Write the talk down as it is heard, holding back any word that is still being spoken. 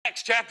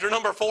Acts chapter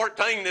number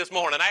 14 this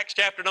morning. Acts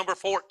chapter number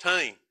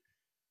 14.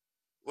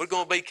 We're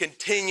going to be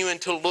continuing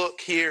to look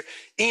here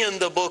in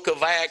the book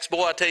of Acts.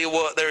 Boy, I tell you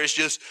what, there is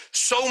just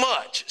so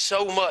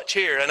much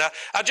here. And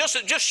I just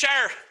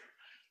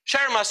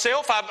share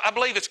myself. I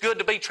believe it's good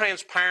to be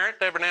transparent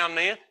every now and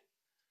then.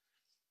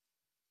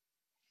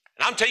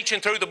 And I'm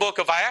teaching through the book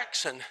of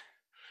Acts, and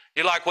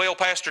you're like, well,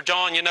 Pastor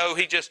John, you know,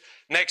 he just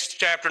next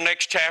chapter,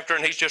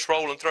 and he's just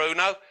rolling through.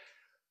 No,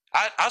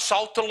 I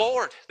sought the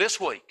Lord this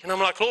week. And I'm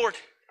like, Lord,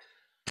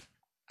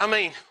 I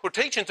mean, we're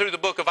teaching through the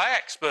book of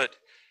Acts, but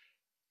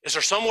is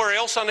there somewhere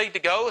else I need to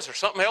go? Is there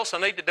something else I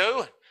need to do?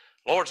 And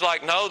the Lord's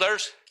like, no,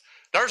 there's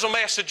a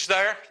message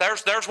there.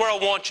 There's where I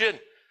want you. And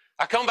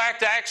I come back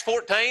to Acts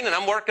 14, and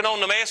I'm working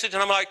on the message,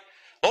 and I'm like,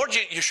 Lord,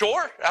 you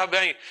sure? I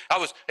mean, I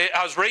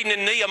was reading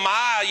in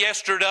Nehemiah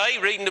yesterday,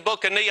 reading the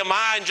book of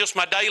Nehemiah and just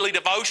my daily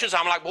devotions.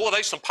 I'm like, boy,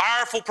 there's some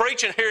powerful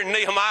preaching here in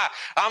Nehemiah.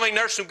 I mean,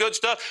 there's some good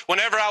stuff.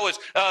 Whenever I was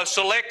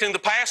selecting the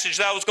passage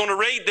that I was going to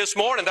read this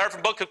morning there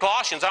from the book of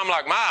Colossians, I'm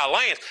like, my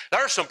Lance,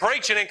 there's some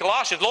preaching in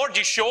Colossians. Lord,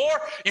 you sure?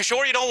 You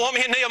sure you don't want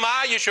me in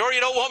Nehemiah? You sure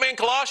you don't want me in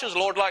Colossians? The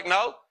Lord's like,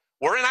 no.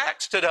 We're in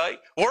Acts today.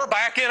 We're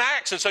back in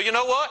Acts. And so you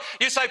know what?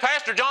 You say,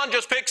 Pastor John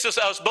just picks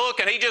us book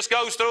and he just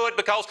goes through it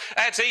because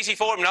that's easy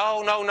for him.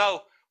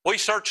 No. We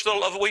seek the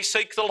Lord. We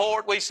seek the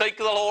Lord. We seek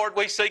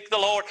the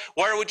Lord.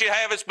 Where would you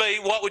have us be?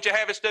 What would you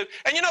have us do?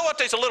 And you know what?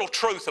 There's a little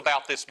truth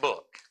about this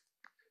book.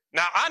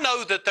 Now, I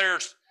know that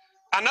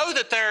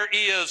there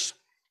is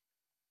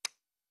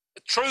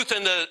truth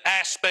in the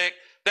aspect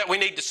that we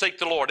need to seek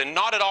the Lord. And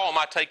not at all am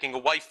I taking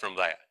away from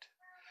that.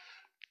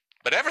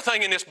 But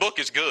everything in this book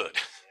is good.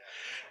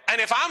 And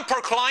if I'm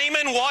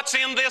proclaiming what's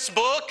in this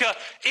book,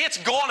 it's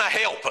going to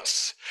help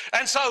us.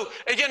 And so,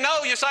 you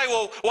know, you say,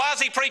 well, why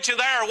is he preaching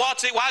there? Or why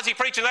is he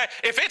preaching there?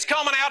 If it's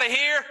coming out of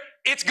here,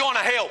 it's going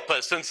to help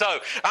us. And so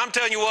I'm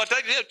telling you what,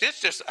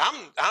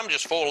 I'm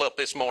just full up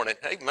this morning.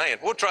 Amen.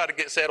 We'll try to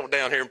get settled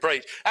down here and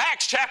preach.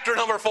 Acts chapter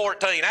number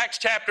 14. Acts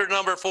chapter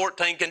number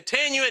 14.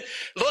 Continuing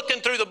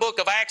looking through the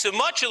book of Acts. And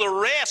much of the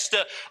rest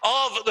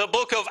of the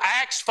book of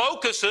Acts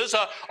focuses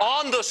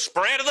on the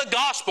spread of the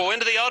gospel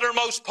into the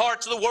uttermost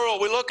parts of the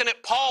world. We're looking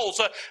at Paul's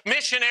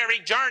missionary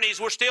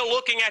journeys. We're still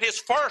looking at his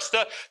first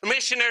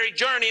missionary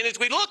journey. And as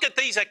we look at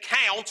these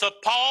accounts of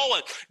Paul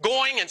and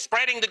going and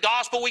spreading the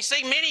gospel, we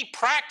see many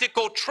practical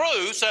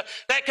truths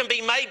that can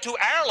be made to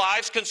our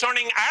lives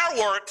concerning our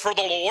work for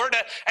the Lord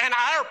and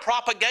our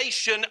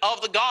propagation of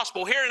the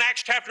gospel. Here in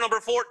Acts chapter number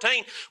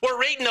 14, we're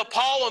reading of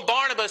Paul and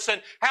Barnabas and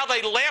how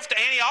they left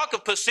Antioch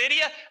of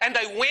Pisidia and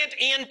they went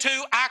into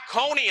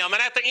Iconium.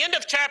 And at the end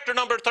of chapter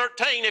number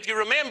 13, if you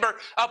remember,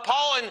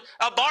 Paul and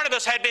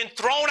Barnabas had been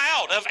thrown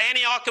out of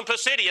Antioch and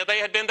Pisidia. They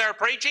had been there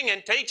preaching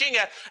and teaching,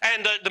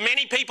 and the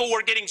many people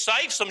were getting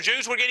saved. Some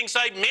Jews were getting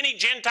saved. Many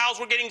Gentiles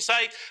were getting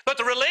saved. But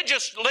the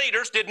religious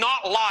leaders did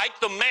not like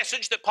the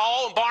message that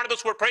Paul and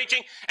Barnabas were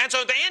preaching. And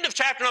so at the end of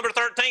chapter number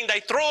 13, they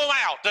threw them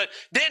out.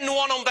 Didn't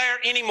want them there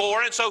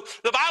anymore. And so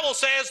the Bible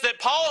says that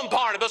Paul and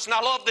Barnabas, and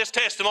I love this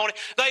testimony,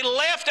 they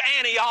left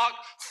Antioch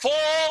full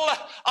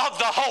of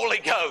the Holy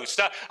Ghost.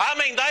 I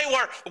mean, they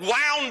were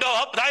wound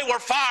up. They were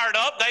fired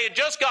up. They had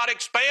just got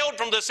expelled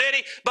from the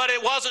city, but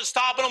it wasn't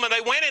stopping them. And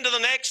they went into the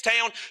next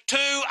town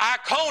to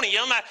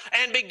Iconium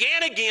and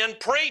began again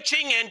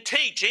preaching and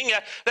teaching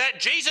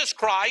that Jesus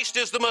Christ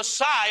is the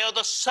Messiah,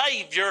 the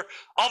Savior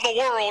of the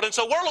world. And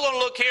so we're going to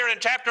look here in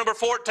chapter number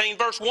 14,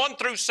 verse 1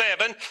 through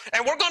 7,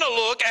 and we're going to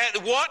look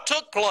at what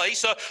took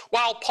place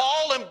while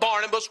Paul and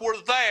Barnabas were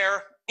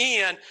there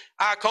in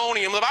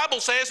Iconium. The Bible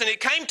says, and it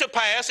came to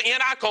pass in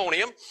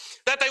Iconium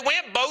that they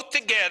went both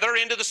together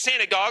into the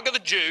synagogue of the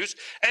Jews,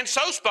 and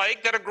so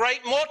spake that a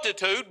great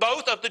multitude,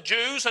 both of the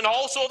Jews and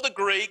also of the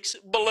Greeks,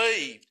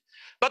 believed.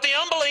 But the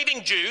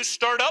unbelieving Jews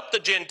stirred up the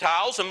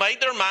Gentiles and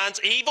made their minds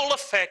evil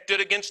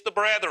affected against the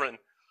brethren.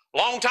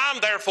 Long time,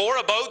 therefore,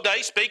 abode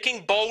they,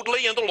 speaking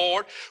boldly in the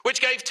Lord,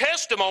 which gave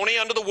testimony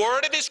unto the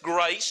word of his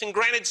grace, and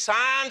granted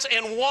signs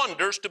and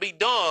wonders to be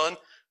done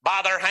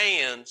by their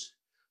hands.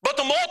 But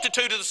the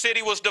multitude of the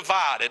city was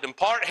divided, and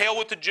part held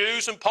with the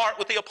Jews, and part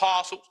with the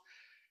apostles.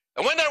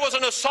 And when there was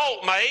an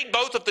assault made,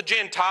 both of the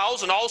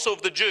Gentiles and also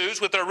of the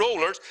Jews with their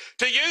rulers,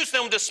 to use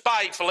them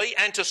despitefully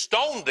and to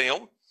stone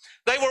them,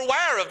 they were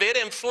ware of it,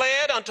 and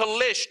fled unto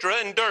Lystra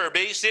and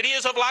Derbe,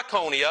 cities of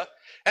Lycaonia,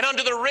 and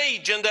unto the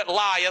region that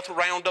lieth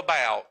round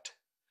about.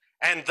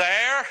 And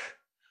there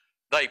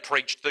they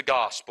preached the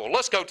gospel.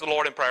 Let's go to the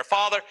Lord in prayer.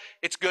 Father,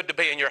 it's good to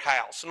be in your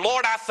house. And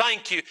Lord, I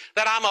thank you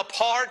that I'm a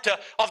part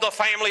of the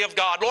family of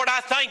God. Lord,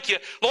 I thank you,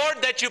 Lord,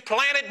 that you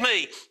planted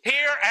me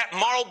here at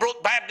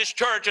Marlbrook Baptist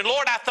Church. And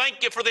Lord, I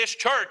thank you for this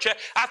church.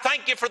 I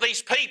thank you for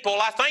these people.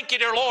 I thank you,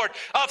 dear Lord,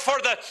 for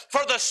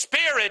the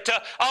spirit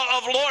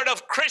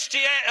of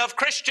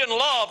Christian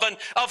love and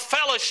of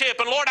fellowship.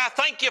 And Lord, I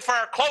thank you for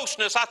our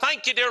closeness. I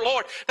thank you, dear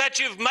Lord, that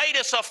you've made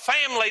us a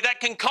family that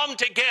can come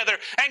together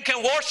and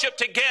can worship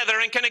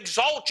together and can exalt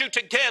exalt you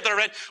together.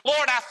 And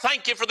Lord, I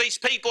thank you for these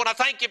people, and I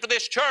thank you for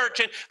this church.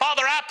 And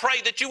Father, I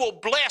pray that you will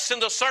bless in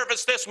the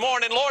service this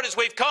morning. Lord, as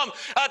we've come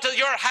to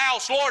your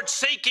house, Lord,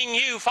 seeking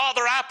you,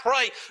 Father, I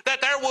pray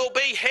that there will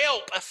be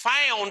help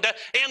found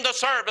in the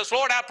service.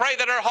 Lord, I pray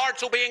that our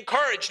hearts will be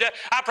encouraged.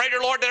 I pray,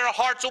 dear Lord, that our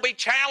hearts will be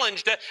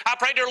challenged. I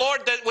pray, dear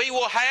Lord, that we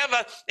will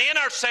have in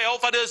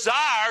ourselves a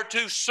desire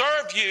to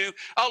serve you,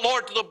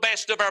 Lord, to the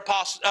best of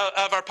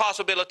our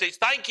possibilities.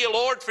 Thank you,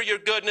 Lord, for your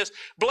goodness.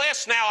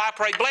 Bless now, I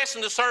pray. Bless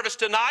in the service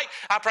tonight.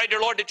 I pray,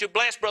 dear Lord, that you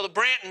bless Brother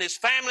Brent and his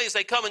family as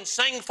they come and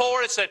sing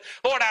for us. And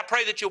Lord, I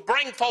pray that you'll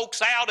bring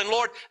folks out, and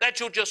Lord, that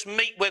you'll just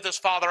meet with us,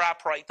 Father, I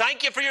pray.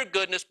 Thank you for your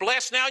goodness.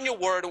 Bless now in your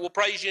word, and we'll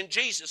praise you in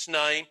Jesus'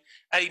 name.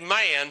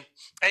 Amen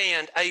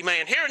and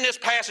amen. Here in this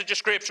passage of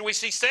Scripture, we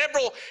see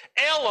several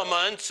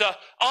elements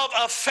of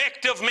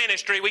effective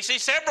ministry. We see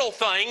several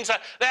things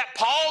that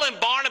Paul and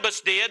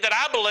Barnabas did that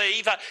I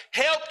believe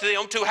helped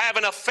them to have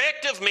an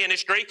effective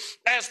ministry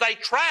as they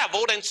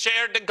traveled and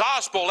shared the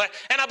gospel.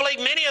 And I believe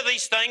many of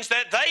these things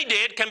that they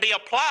did can be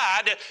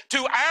applied to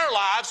our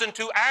lives and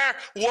to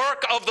our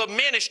work of the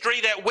ministry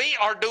that we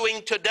are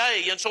doing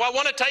today. And so I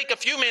want to take a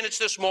few minutes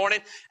this morning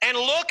and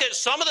look at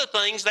some of the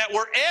things that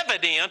were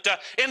evident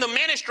in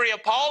the ministry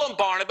of Paul and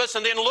Barnabas,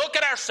 and then look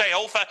at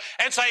ourselves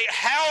and say,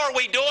 how are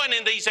we doing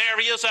in these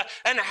areas,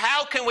 and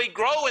how can we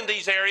grow in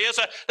these areas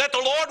that the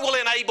Lord will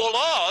enable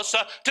us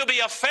to be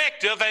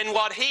effective in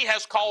what He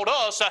has called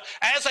us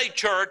as a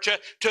church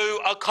to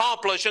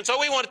accomplish. And so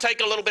we want to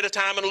take a little bit of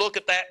time and look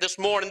at that this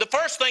morning. The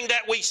first thing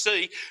that we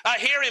see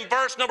here in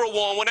verse number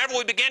 1, whenever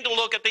we begin to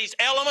look at these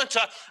elements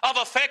of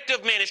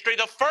effective ministry,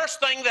 the first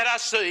thing that I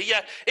see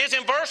is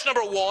in verse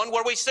number 1,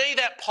 where we see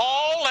that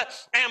Paul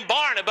and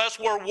Barnabas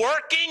were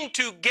working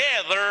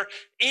together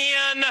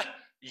in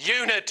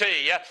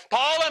unity.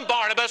 Paul and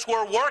Barnabas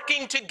were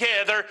working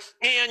together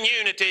in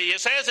unity.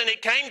 It says, and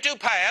it came to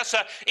pass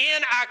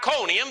in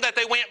Iconium that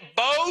they went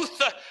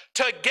both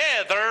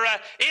together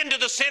into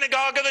the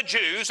synagogue of the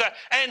Jews,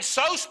 and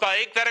so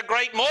spake that a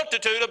great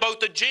multitude of both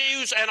the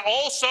Jews and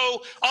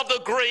also of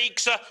the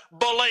Greeks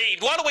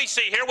believed. What do we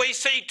see here? We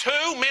see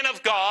two men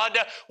of God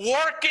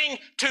working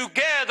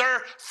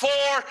together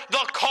for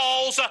the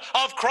cause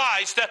of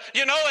Christ.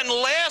 You know,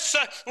 unless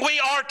we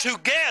are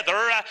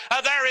together,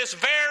 there is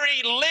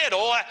very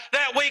little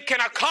that we can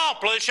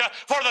accomplish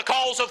for the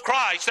cause of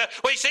Christ.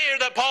 We see here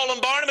that Paul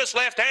and Barnabas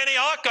left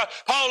Antioch.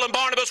 Paul and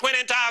Barnabas went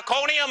into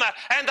Iconium,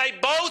 and they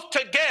both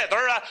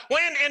together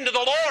went into the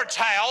Lord's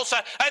house,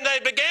 and they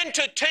began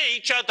to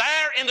teach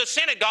there in the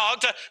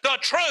synagogues the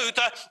truth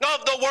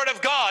of the Word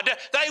of God.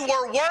 They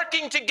were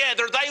working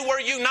together. They were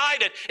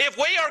united. If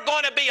we are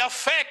going to be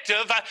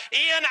effective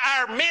in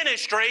our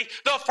ministry,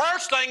 the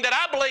first thing that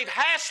I believe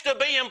has to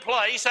be in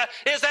place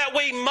is that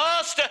we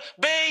must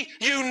be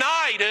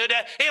united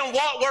in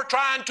what we're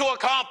trying to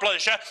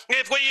accomplish.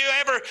 If we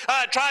ever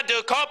tried to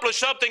accomplish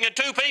something and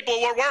two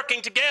people were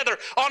working together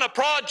on a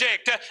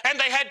project and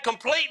they had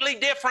completely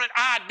different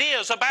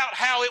ideas about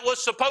how it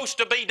was supposed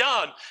to be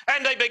done,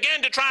 and they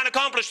began to try and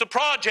accomplish the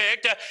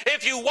project,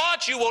 if you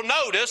watch, you will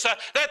notice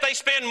that they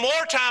spend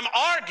more time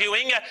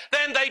arguing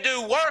than they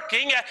do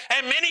working,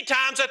 and many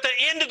times at the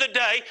end of the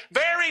day,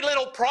 very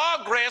little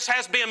progress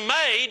has been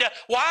made.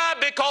 Why?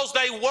 Because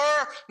they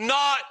were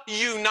not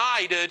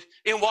united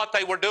in what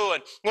they were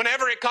doing.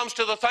 Whenever it comes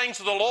to the things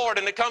of the Lord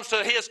and it comes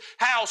to His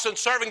house and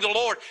serving the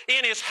Lord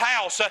in His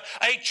house,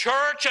 a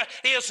church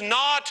is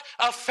not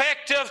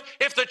effective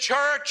if the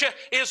church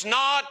is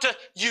not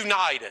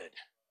united.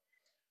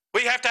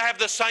 We have to have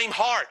the same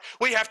heart.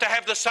 We have to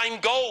have the same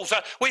goals.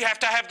 We have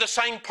to have the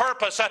same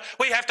purpose.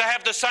 We have to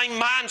have the same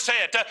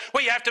mindset.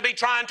 We have to be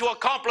trying to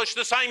accomplish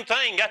the same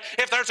thing.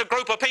 If there's a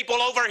group of people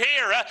over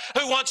here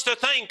who wants to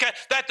think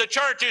that the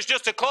church is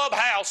just a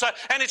clubhouse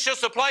and it's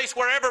just a place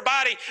where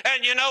everybody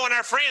and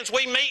our friends,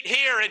 we meet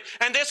here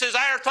and this is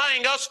our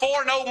thing, us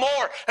four no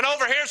more. And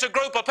over here's a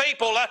group of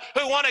people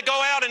who want to go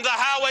out into the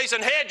highways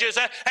and hedges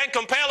and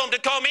compel them to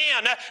come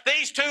in.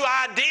 These two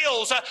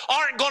ideals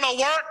aren't going to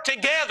work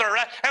together.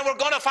 And we're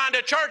going to find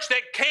a church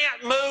that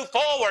can't move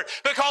forward,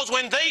 because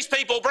when these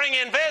people bring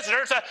in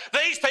visitors,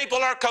 these people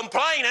are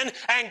complaining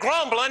and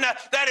grumbling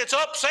that it's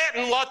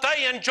upsetting what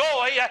they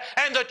enjoy,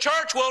 and the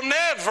church will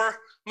never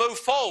move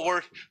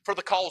forward for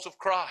the cause of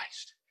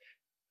Christ.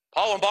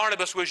 Paul and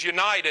Barnabas was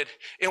united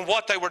in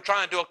what they were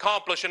trying to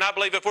accomplish, and I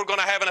believe if we're going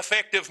to have an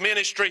effective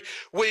ministry,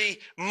 we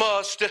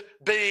must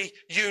be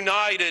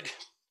united.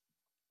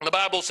 The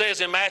Bible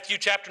says in Matthew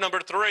chapter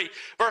number 3,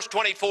 verse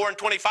 24 and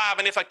 25,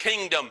 and if a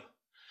kingdom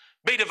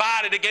be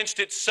divided against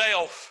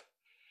itself,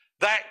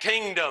 that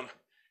kingdom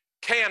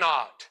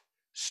cannot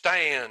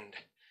stand.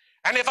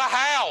 And if a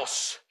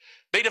house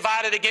be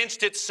divided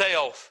against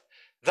itself,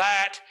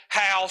 that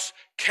house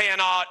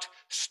cannot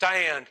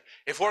stand.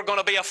 If we're going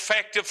to be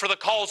effective for the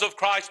cause of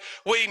Christ,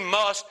 we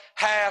must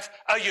have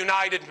a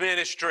united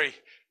ministry.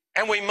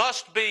 And we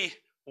must be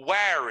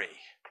wary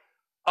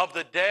of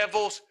the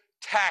devil's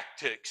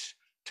tactics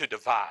to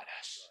divide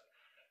us.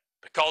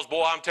 Because,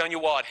 boy, I'm telling you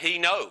what, he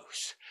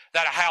knows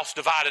that a house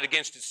divided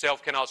against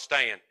itself cannot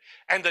stand.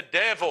 And the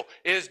devil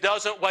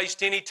doesn't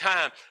waste any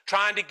time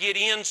trying to get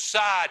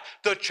inside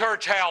the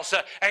church house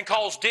and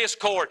cause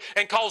discord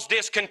and cause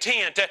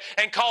discontent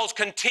and cause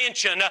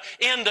contention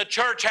in the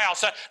church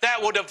house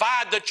that will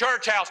divide the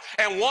church house.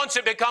 And once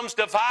it becomes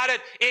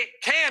divided, it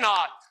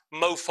cannot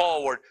move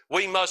forward.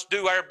 We must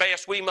do our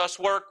best. We must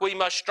work. We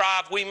must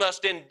strive. We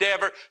must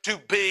endeavor to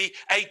be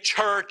a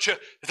church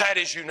that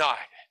is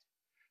united.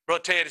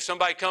 Brother Ted, if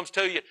somebody comes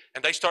to you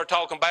and they start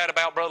talking bad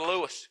about Brother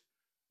Lewis,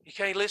 you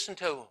can't listen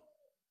to them.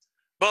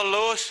 Brother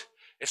Lewis,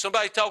 if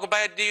somebody's talking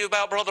bad to you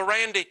about Brother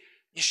Randy,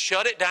 you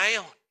shut it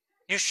down.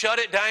 You shut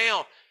it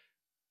down.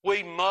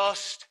 We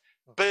must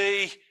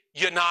be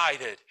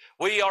united.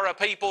 We are a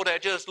people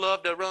that just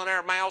love to run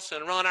our mouths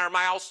and run our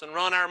mouths and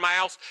run our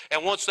mouths.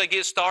 And once they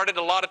get started,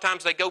 a lot of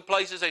times they go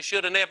places they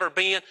should have never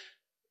been.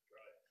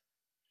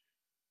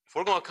 If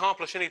we're going to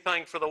accomplish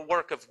anything for the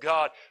work of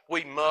God,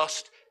 we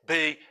must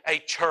be a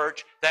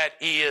church that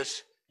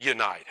is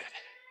united.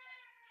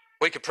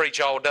 We could preach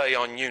all day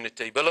on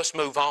unity, but let's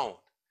move on.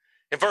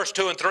 In verse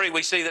 2 and 3,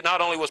 we see that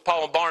not only was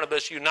Paul and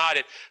Barnabas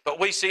united, but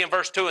we see in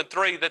verse 2 and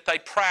 3 that they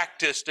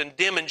practiced and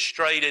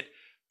demonstrated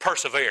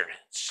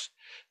perseverance.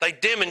 They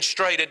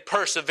demonstrated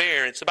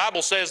perseverance. The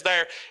Bible says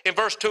there in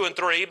verse 2 and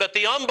 3, but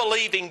the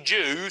unbelieving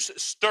Jews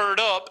stirred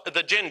up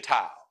the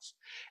Gentiles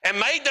and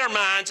made their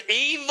minds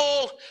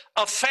evil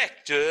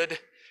affected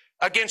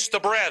against the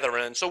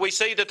brethren. So we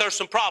see that there's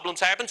some problems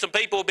happen. Some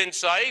people have been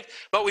saved,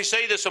 but we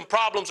see that some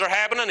problems are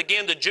happening.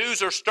 Again, the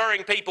Jews are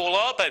stirring people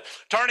up and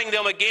turning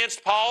them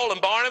against Paul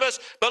and Barnabas.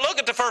 But look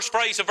at the first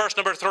phrase of verse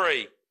number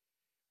 3.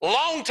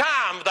 Long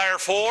time,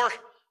 therefore,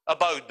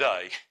 abode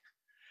they.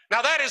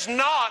 Now that is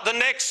not the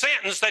next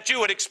sentence that you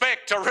would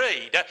expect to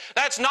read.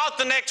 That's not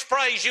the next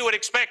phrase you would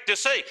expect to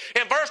see.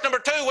 In verse number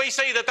 2, we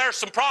see that there's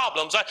some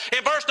problems.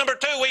 In verse number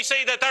 2, we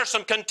see that there's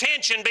some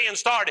contention being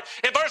started.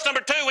 In verse number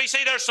 2, we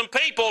see there's some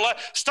people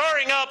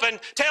stirring up and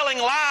telling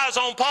lies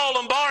on Paul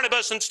and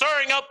Barnabas and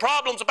stirring up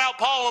problems about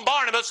Paul and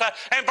Barnabas.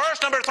 And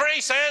verse number 3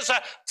 says,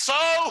 so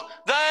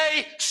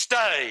they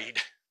stayed.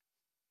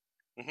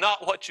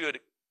 Not what you'd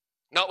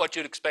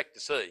expect to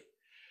see.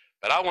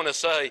 But I want to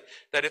say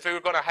that if we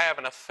were going to have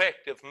an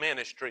effective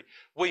ministry,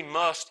 we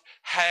must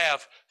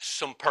have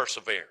some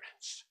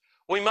perseverance.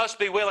 We must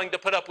be willing to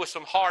put up with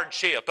some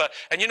hardship.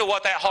 And you know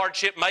what? That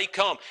hardship may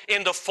come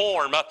in the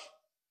form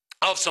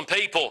of some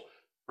people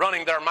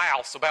running their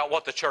mouths about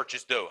what the church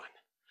is doing.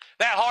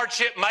 That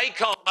hardship may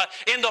come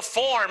in the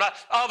form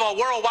of a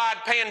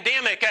worldwide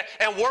pandemic,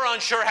 and we're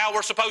unsure how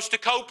we're supposed to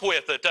cope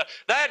with it.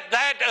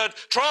 That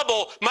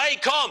trouble may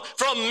come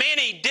from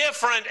many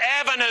different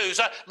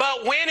avenues,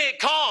 but when it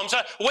comes,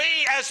 we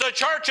as the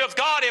church of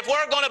God, if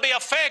we're going to be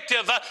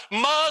effective,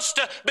 must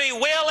be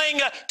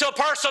willing to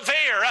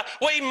persevere.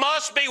 We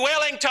must be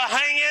willing to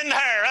hang in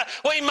there.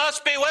 We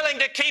must be willing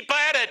to keep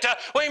at it.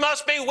 We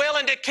must be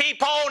willing to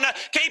keep on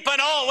keeping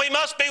on. We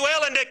must be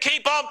willing to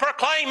keep on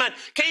proclaiming,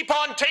 keep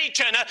on teaching,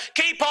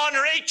 keep on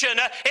reaching.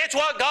 It's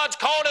what God's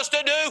called us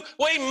to do.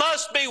 We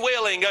must be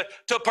willing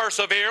to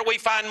persevere. We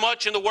find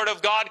much in the Word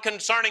of God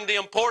concerning the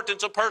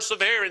importance of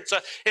perseverance.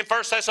 In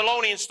 1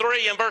 Thessalonians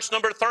 3 and verse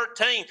number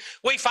 13,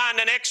 we find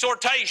an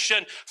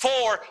exhortation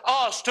for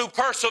us to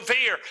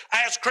persevere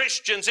as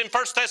Christians. In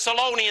 1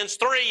 Thessalonians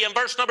 3 and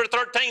verse number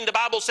 13, the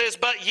Bible says,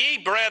 but ye,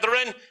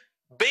 brethren,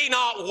 be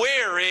not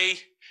weary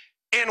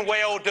in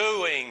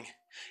well-doing.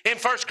 In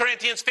 1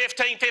 Corinthians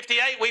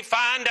 15:58, we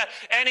find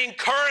an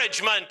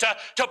encouragement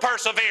to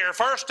persevere.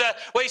 First,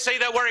 we see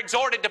that we're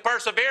exhorted to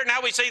persevere. Now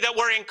we see that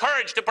we're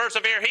encouraged to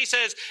persevere. He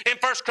says in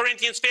 1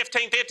 Corinthians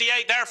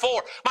 15:58,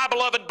 therefore, my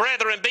beloved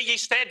brethren, be ye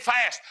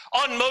steadfast,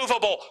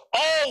 unmovable,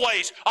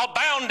 always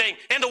abounding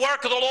in the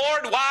work of the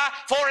Lord. Why?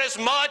 For as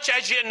much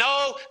as you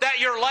know that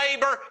your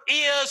labor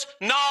is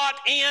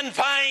not in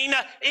vain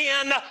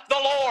in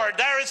the Lord.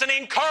 There is an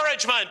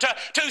encouragement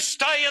to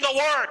stay in the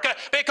work,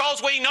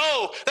 because we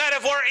know that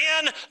if we're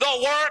in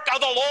the work of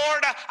the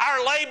Lord,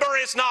 our labor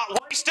is not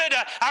wasted.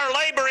 Our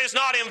labor is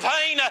not in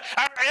vain.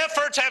 Our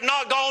efforts have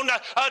not gone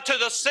to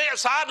the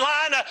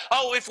sideline.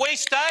 If we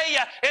stay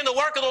in the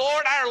work of the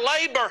Lord, our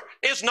labor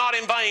is not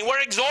in vain. We're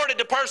exhorted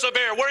to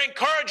persevere. We're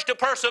encouraged to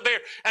persevere.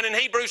 And in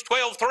Hebrews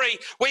 12:3,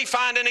 we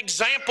find an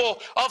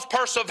example of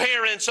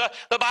perseverance.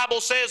 The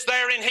Bible says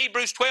there in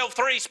Hebrews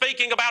 12:3,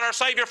 speaking about our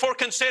Savior, for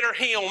consider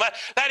him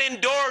that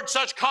endured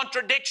such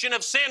contradiction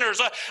of sinners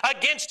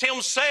against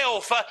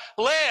himself,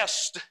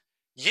 lest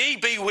ye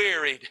be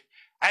wearied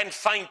and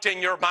faint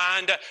in your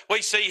mind.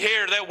 We see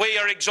here that we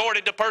are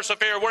exhorted to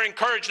persevere. We're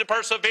encouraged to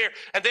persevere.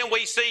 And then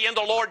we see in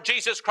the Lord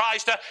Jesus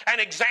Christ an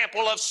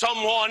example of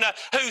someone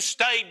who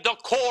stayed the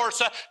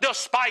course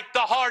despite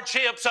the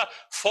hardships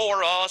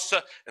for us.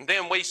 And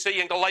then we see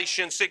in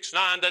Galatians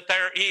 6:9 that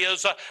there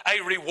is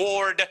a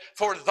reward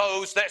for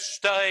those that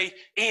stay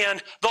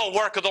in the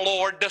work of the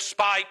Lord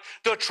despite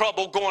the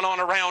trouble going on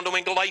around them.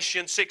 In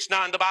Galatians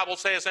 6:9, the Bible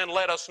says, and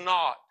let us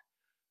not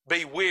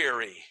be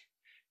weary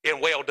in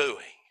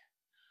well-doing.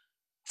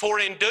 For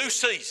in due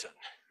season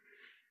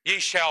ye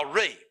shall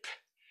reap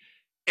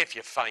if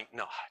you faint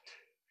not.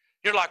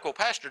 You're like, well,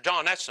 Pastor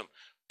John, that's some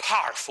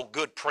powerful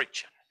good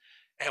preaching.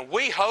 And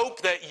we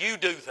hope that you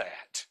do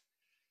that.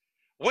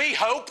 We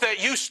hope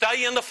that you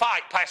stay in the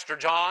fight, Pastor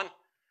John.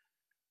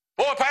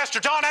 Boy, Pastor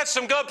John, that's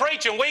some good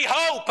preaching. We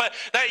hope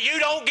that you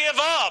don't give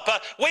up.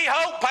 We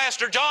hope,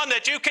 Pastor John,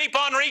 that you keep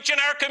on reaching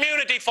our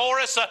community for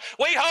us.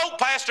 We hope,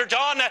 Pastor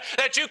John,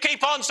 that you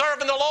keep on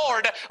serving the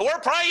Lord. We're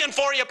praying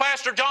for you,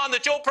 Pastor John,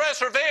 that you'll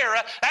persevere.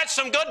 That's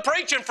some good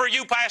preaching for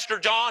you, Pastor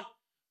John.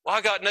 Well,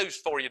 I got news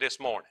for you this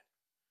morning.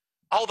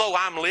 Although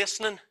I'm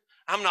listening,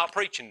 I'm not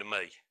preaching to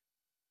me.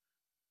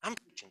 I'm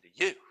preaching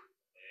to you.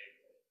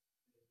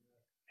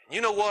 And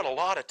you know what? A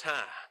lot of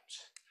times,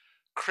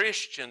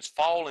 Christians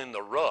fall in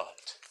the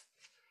rut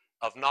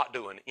of not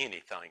doing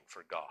anything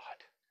for God.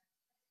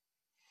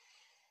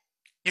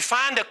 You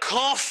find a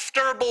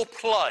comfortable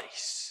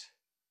place,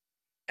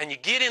 and you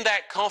get in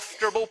that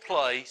comfortable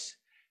place,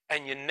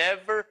 and you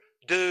never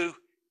do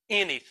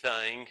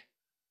anything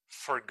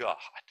for God.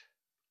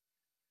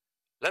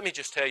 Let me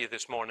just tell you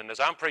this morning, as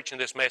I'm preaching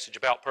this message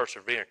about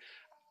persevering,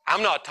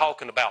 I'm not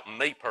talking about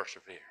me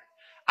persevering.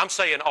 I'm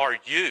saying, are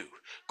you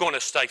going to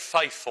stay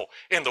faithful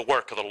in the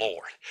work of the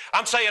Lord?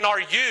 I'm saying,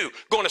 are you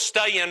going to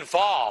stay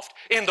involved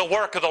in the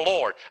work of the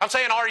Lord? I'm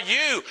saying, are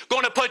you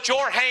going to put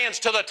your hands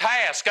to the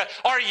task?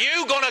 Are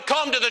you going to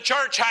come to the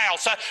church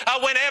house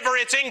whenever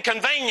it's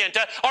inconvenient?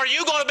 Are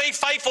you going to be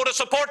faithful to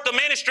support the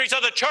ministries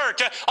of the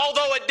church,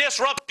 although it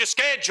disrupts your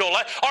schedule?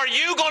 Are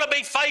you going to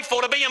be faithful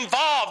to be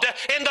involved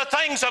in the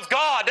things of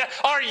God?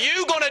 Are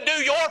you going to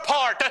do your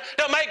part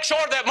to make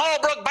sure that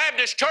Marlbrook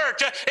Baptist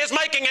Church is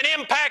making an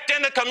impact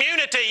in the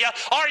community?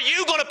 Are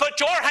you going to put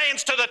your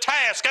hands to the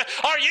task?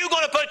 Are you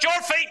going to put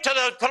your feet to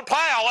the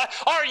plow?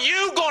 Are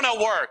you going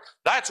to work?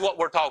 That's what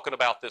we're talking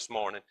about this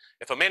morning.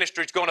 If a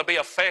ministry is going to be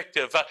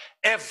effective,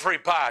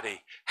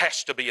 everybody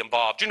has to be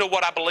involved. You know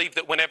what? I believe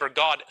that whenever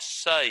God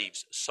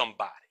saves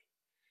somebody,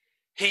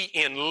 He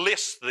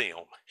enlists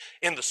them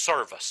in the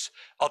service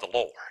of the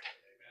Lord.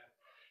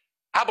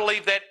 I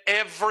believe that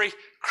every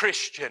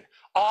Christian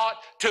ought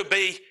to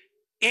be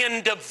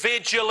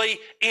individually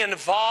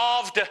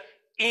involved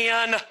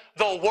in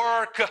the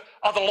work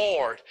of the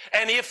Lord.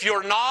 And if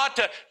you're not,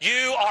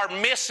 you are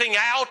missing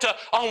out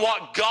on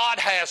what God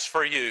has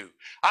for you.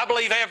 I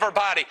believe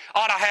everybody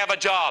ought to have a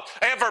job.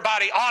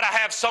 Everybody ought to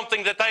have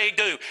something that they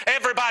do.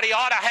 Everybody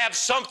ought to have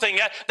something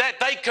that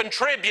they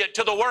contribute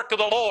to the work of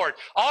the Lord.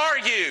 Are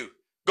you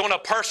going to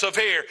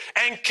persevere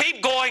and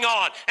keep going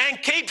on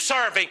and keep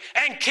serving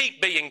and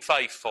keep being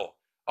faithful?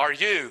 Are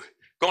you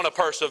going to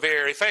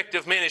persevere?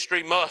 Effective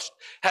ministry must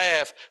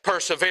have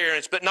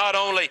perseverance. But not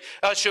only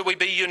should we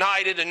be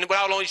united, and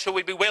not only should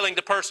we be willing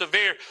to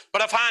persevere,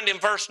 but I find in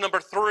verse number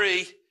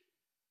 3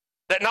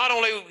 that not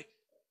only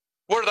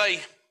were they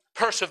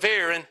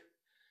persevering,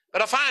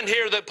 but I find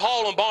here that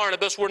Paul and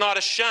Barnabas were not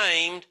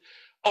ashamed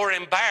or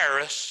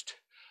embarrassed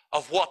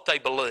of what they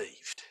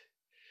believed.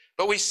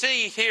 But we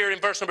see here in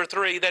verse number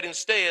 3 that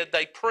instead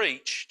they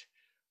preached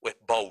with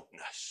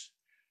boldness.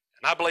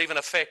 And I believe an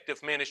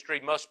effective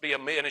ministry must be a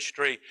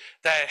ministry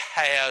that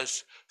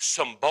has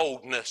some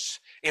boldness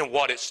in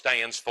what it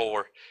stands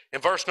for.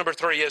 In verse number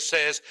 3 it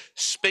says,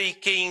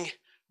 speaking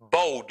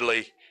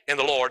boldly in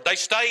the Lord. They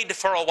stayed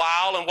for a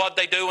while, and what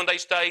they do when they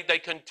stayed, they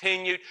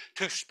continued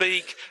to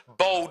speak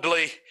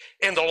boldly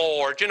in the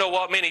Lord. You know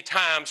what? Many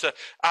times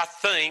I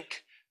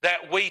think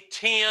that we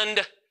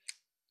tend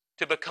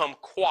to become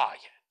quiet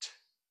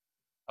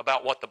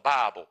about what the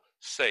Bible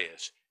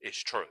says is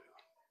true.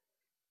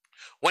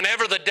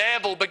 Whenever the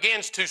devil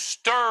begins to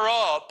stir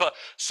up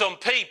some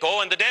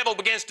people, and the devil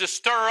begins to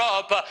stir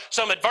up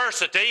some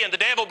adversity, and the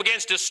devil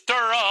begins to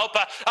stir up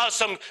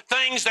some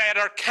things that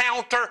are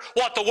counter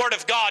what the Word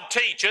of God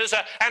teaches,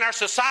 and our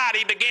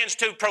society begins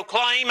to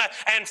proclaim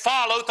and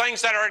follow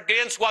things that are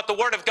against what the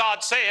Word of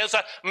God says,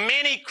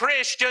 many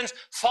Christians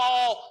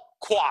fall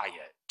quiet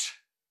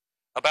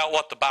about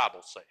what the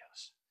Bible says.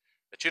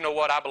 But you know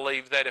what? I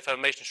believe that if a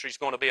ministry is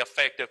going to be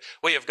effective,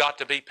 we have got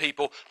to be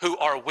people who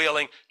are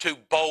willing to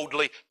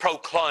boldly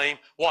proclaim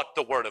what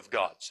the Word of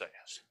God says.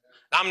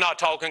 I'm not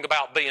talking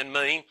about being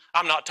mean.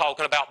 I'm not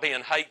talking about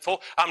being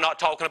hateful. I'm not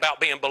talking about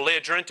being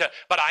belligerent.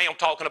 But I am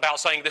talking about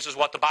saying this is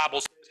what the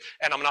Bible says,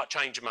 and I'm not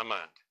changing my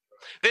mind.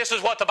 This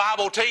is what the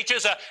Bible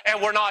teaches,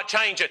 and we're not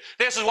changing.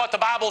 This is what the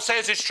Bible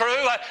says is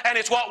true, and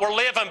it's what we're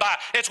living by.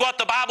 It's what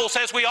the Bible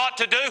says we ought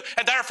to do,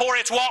 and therefore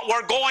it's what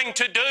we're going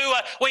to do.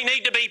 We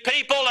need to be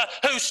people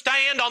who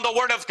stand on the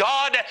Word of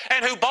God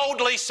and who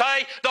boldly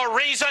say, the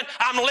reason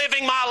I'm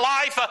living my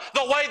life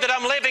the way that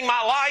I'm living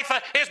my life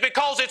is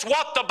because it's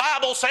what the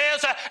Bible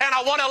says, and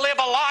I want to live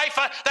a life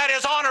that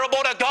is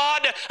honorable to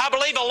God. I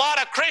believe a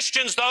lot of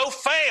Christians, though,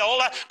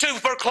 fail to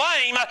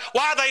proclaim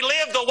why they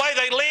live the way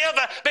they live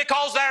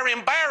because they're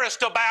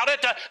embarrassed about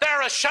it,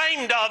 they're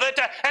ashamed of it,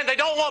 and they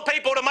don't want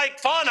people to make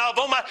fun of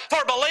them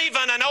for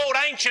believing an old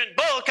ancient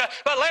book.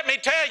 But let me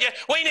tell you,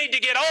 we need to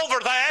get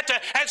over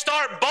that and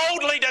start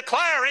boldly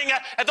declaring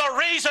the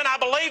reason I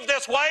believe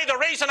this way, the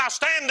reason I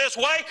stand this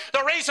way,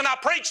 the reason I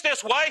preach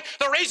this way,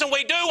 the reason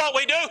we do what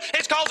we do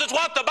is because it's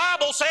what the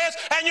Bible says,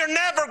 and you're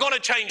never going to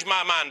change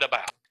my mind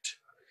about it.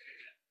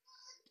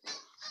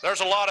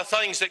 There's a lot of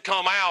things that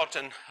come out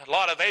and a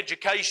lot of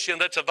education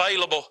that's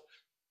available,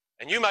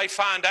 and you may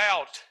find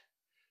out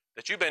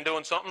that you've been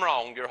doing something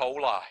wrong your whole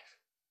life.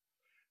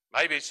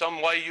 Maybe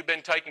some way you've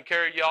been taking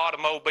care of your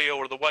automobile,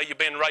 or the way you've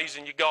been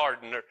raising your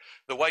garden, or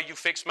the way you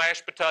fix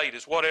mashed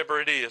potatoes, whatever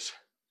it is.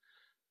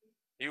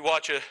 You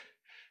watch a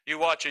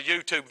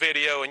YouTube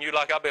video and you're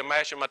like, I've been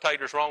mashing my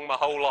taters wrong my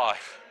whole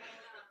life.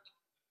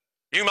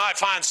 You might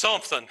find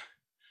something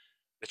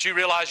that you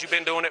realize you've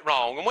been doing it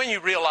wrong. And when you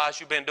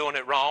realize you've been doing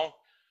it wrong,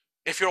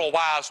 if you're a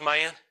wise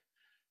man,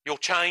 you'll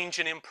change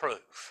and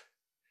improve.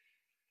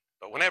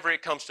 But whenever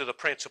it comes to the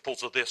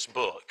principles of this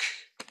book,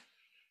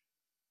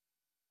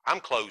 I'm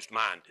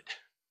closed-minded.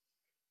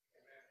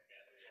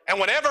 And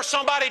whenever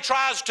somebody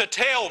tries to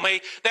tell me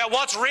that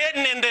what's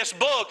written in this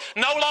book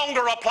no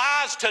longer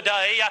applies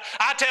today,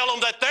 I tell them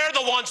that they're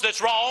the ones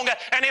that's wrong,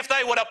 and if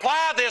they would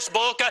apply this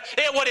book,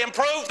 it would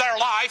improve their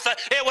life,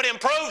 it would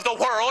improve the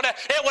world,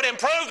 it would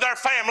improve their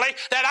family,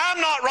 that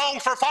I'm not wrong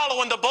for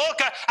following the book,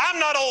 I'm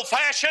not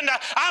old-fashioned,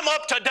 I'm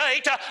up to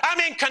date, I'm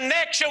in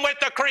connection with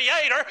the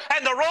Creator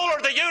and the ruler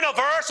of the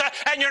universe,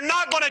 and you're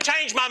not going to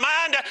change my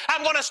mind.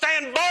 I'm going to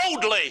stand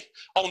boldly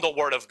on the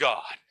Word of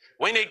God.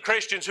 We need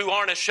Christians who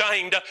aren't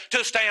ashamed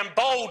to stand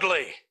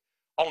boldly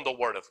on the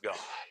Word of God.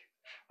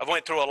 I've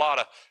went through a lot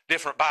of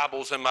different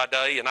Bibles in my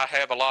day, and I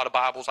have a lot of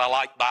Bibles. I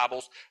like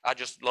Bibles. I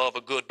just love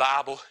a good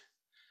Bible.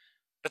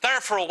 But there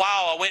for a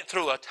while, I went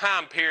through a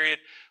time period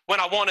when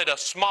I wanted a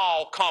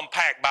small,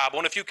 compact Bible.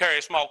 And if you carry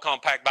a small,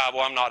 compact Bible,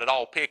 I'm not at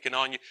all picking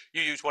on you.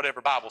 You use whatever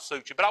Bible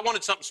suits you. But I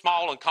wanted something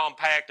small and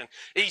compact and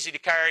easy to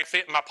carry,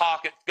 fit in my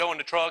pocket, go in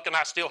the truck, and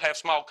I still have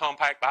small,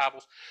 compact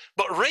Bibles.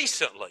 But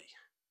recently,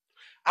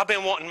 I've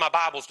been wanting my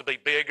Bibles to be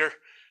bigger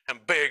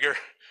and bigger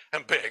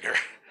and bigger.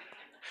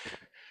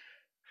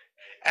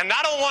 And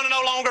I don't want to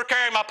no longer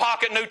carry my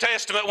pocket New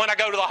Testament when I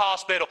go to the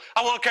hospital.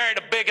 I want to carry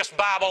the biggest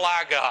Bible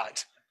I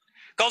got.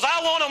 Because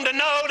I want them to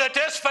know that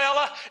this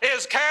fella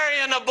is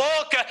carrying a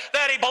book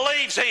that he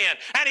believes in,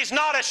 and he's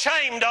not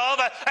ashamed of,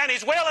 and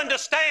he's willing to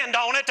stand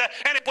on it.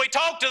 And if we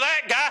talk to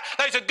that guy,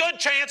 there's a good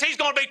chance he's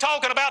going to be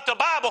talking about the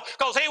Bible,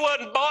 because he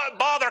wouldn't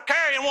bother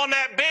carrying one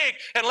that big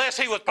unless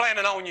he was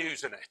planning on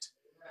using it.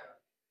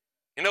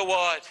 You know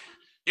what?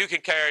 You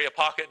can carry a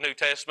pocket New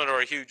Testament or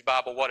a huge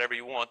Bible, whatever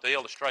you want. The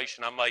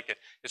illustration I'm making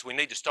is we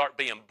need to start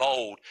being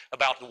bold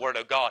about the Word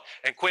of God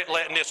and quit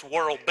letting this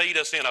world beat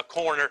us in a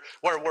corner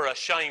where we're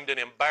ashamed and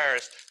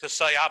embarrassed to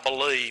say, I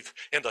believe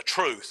in the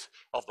truth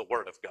of the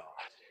Word of God.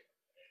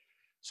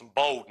 Some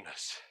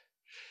boldness.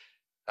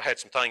 I had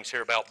some things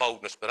here about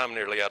boldness, but I'm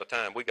nearly out of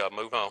time. We got to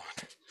move on.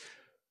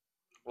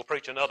 We'll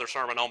preach another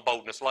sermon on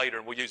boldness later,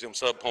 and we'll use them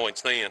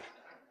subpoints then.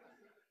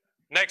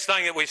 Next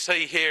thing that we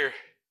see here,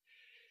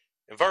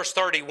 in verse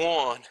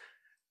 31,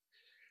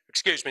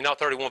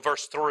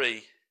 verse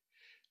 3,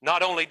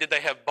 not only did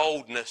they have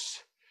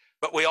boldness,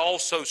 but we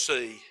also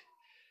see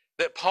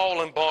that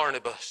Paul and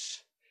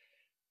Barnabas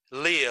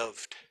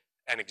lived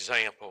an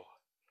example.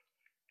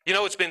 You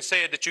know, it's been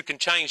said that you can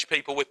change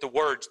people with the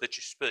words that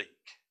you speak,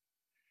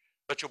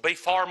 but you'll be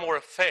far more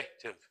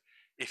effective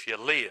if you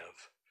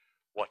live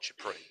what you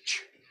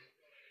preach.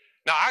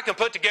 Now, I can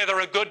put together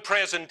a good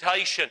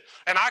presentation,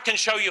 and I can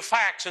show you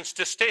facts and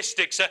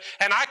statistics,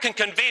 and I can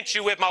convince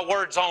you with my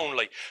words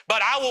only.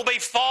 But I will be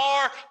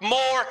far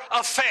more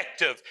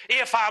effective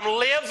if I'm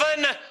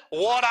living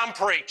what I'm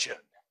preaching.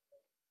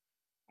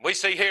 We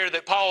see here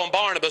that Paul and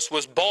Barnabas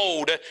was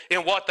bold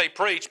in what they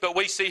preached, but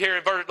we see here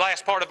in the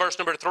last part of verse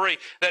number 3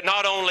 that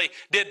not only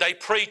did they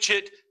preach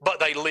it, but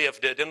they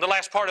lived it. In the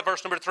last part of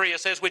verse number 3 it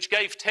says, which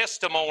gave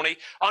testimony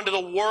unto the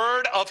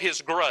word of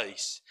his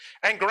grace,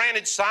 and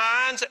granted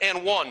signs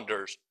and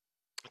wonders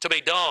to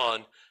be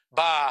done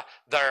by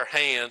their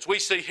hands. We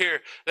see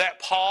here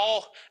that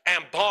Paul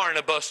and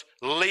Barnabas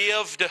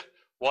lived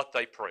what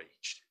they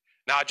preached.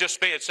 Now, I just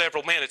spent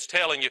several minutes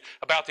telling you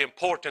about the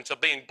importance of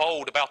being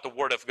bold about the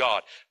Word of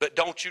God. But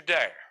don't you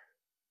dare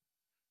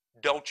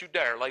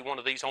lay one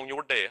of these on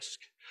your desk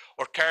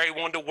or carry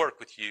one to work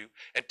with you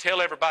and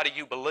tell everybody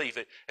you believe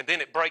it, and then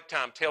at break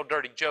time tell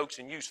dirty jokes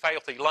and use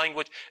filthy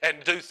language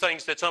and do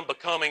things that's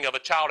unbecoming of a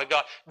child of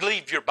God.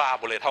 Leave your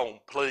Bible at home,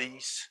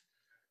 please.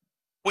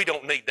 We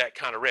don't need that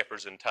kind of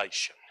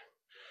representation.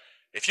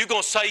 If you're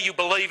going to say you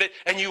believe it,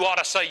 and you ought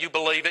to say you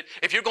believe it,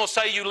 if you're going to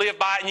say you live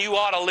by it, and you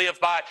ought to live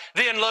by it,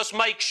 then let's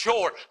make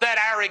sure that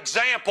our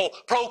example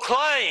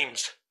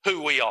proclaims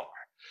who we are.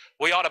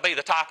 We ought to be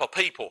the type of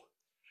people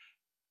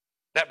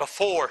that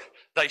before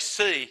they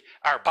see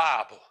our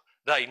Bible,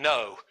 they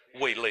know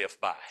we live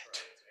by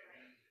it.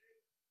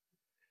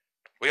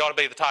 We ought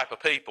to be the type of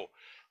people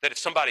that if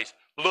somebody's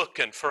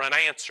looking for an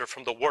answer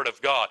from the Word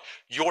of God,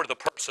 you're the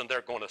person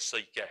they're going to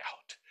seek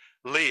out.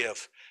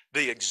 Live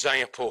the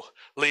example.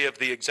 Live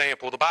the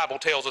example. The Bible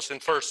tells us in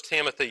 1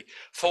 Timothy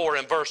 4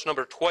 and verse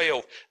number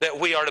 12 that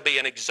we are to be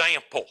an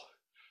example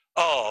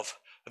of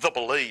the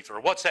believer.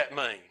 What's that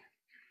mean?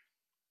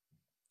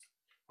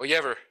 Well, you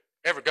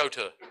ever go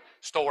to a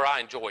store?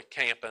 I enjoy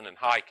camping and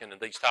hiking and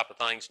these type of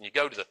things, and you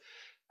go to the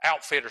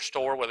outfitter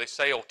store where they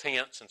sell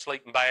tents and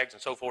sleeping bags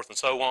and so forth and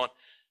so on,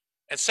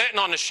 And sitting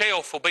on the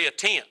shelf will be a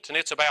tent, and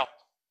it's about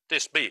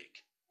this big.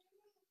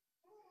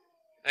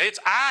 It's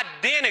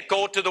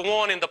identical to the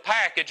one in the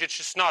package, it's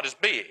just not as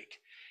big.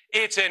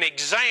 It's an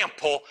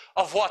example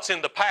of what's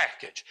in the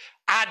package.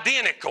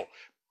 Identical.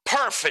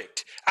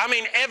 Perfect. I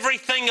mean,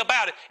 everything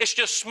about it. It's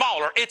just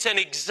smaller. It's an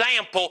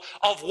example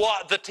of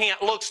what the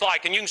tent looks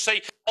like. And you can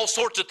see all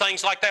sorts of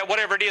things like that.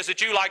 Whatever it is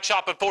that you like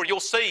shopping for, you'll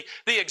see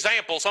the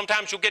example.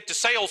 Sometimes you'll get the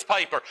sales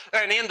paper.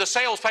 And in the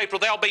sales paper,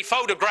 there'll be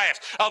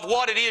photographs of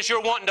what it is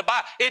you're wanting to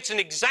buy. It's an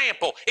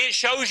example. It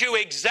shows you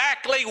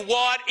exactly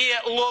what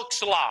it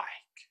looks like.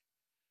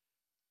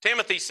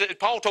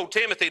 Paul told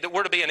Timothy that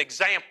we're to be an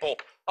example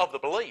of the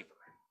believer.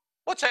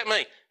 What's that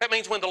mean? That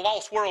means when the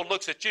lost world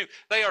looks at you,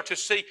 they are to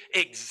see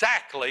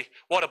exactly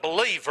what a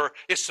believer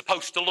is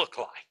supposed to look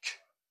like.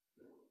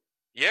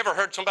 You ever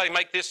heard somebody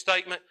make this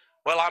statement?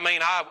 Well, I mean,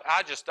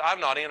 I'm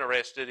not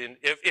interested in,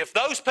 if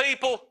those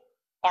people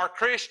are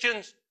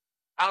Christians,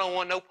 I don't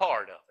want no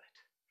part of it.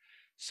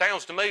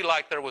 Sounds to me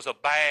like there was a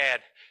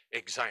bad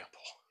example.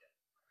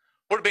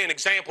 We're to be an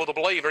example of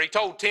the believer. He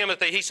told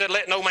Timothy, he said,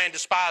 let no man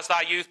despise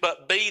thy youth,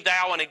 but be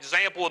thou an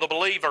example of the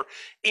believer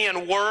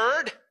in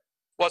word.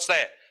 What's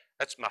that?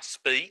 That's my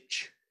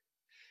speech.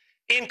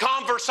 In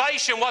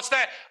conversation, what's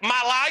that?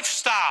 My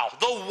lifestyle,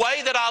 the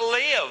way that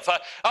I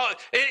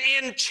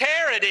live. In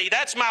charity,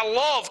 that's my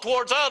love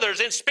towards others.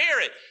 In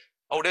spirit,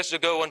 oh, this is a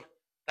good one.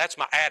 That's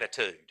my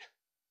attitude.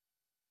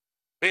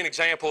 Be an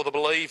example of the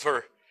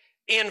believer.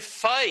 In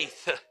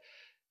faith,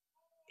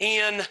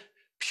 in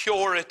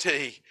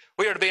purity.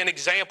 We are to be an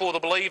example of the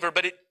believer.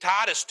 But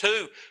Titus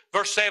 2,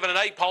 verse 7 and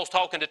 8, Paul's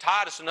talking to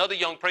Titus, another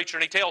young preacher,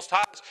 and he tells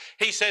Titus,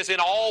 he says, in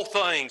all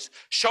things,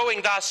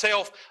 showing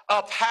thyself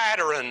a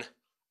pattern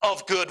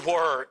of good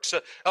works.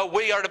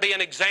 We are to be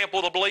an example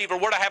of the believer.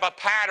 We're to have a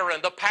pattern.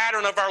 The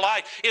pattern of our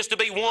life is to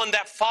be one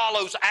that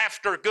follows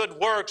after good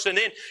works. And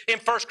in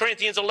 1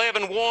 Corinthians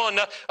 11:1,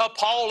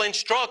 Paul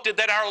instructed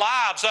that our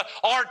lives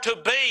are to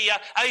be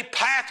a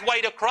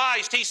pathway to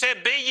Christ. He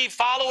said, be ye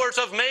followers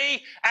of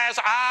me as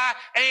I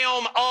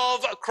am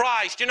of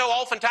Christ. You know,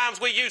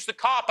 oftentimes we use the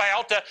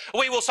cop-out.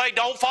 We will say,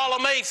 don't follow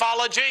me,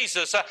 follow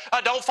Jesus.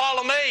 Don't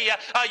follow me,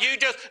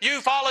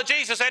 you follow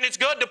Jesus. And it's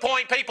good to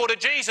point people to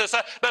Jesus.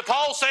 But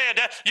Paul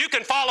said, you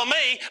can follow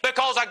me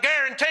because I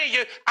guarantee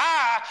you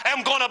I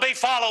am going to be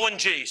following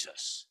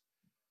Jesus.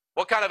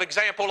 What kind of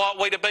example ought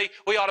we to be?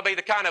 We ought to be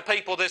the kind of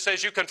people that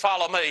says you can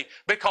follow me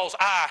because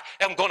I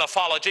am going to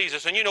follow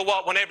Jesus. And you know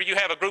what? Whenever you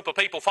have a group of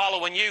people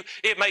following you,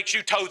 it makes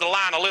you toe the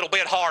line a little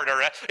bit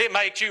harder. It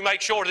makes you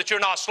make sure that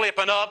you're not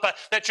slipping up,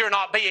 that you're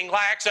not being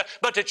lax,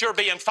 but that you're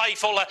being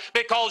faithful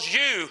because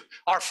you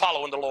are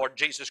following the Lord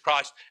Jesus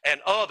Christ and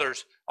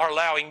others are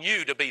allowing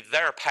you to be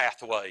their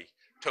pathway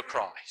to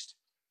Christ.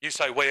 You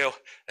say, well,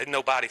 there's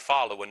nobody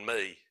following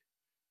me.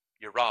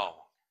 You're wrong.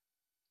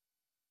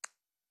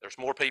 There's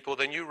more people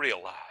than you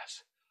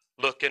realize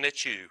looking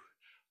at you,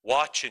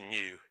 watching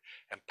you,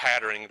 and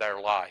patterning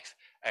their life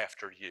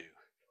after you.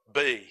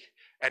 Be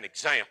an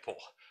example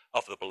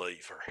of the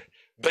believer.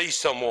 Be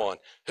someone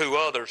who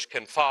others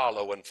can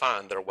follow and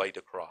find their way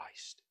to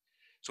Christ.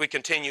 As we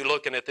continue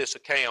looking at this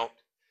account,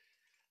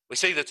 we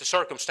see that the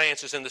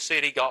circumstances in the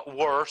city got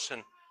worse,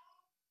 and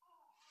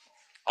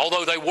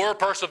although they were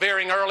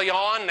persevering early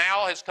on,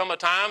 now has come a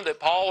time that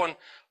Paul and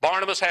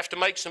Barnabas have to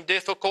make some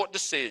difficult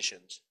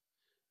decisions.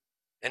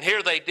 And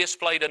here they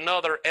displayed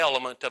another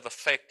element of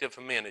effective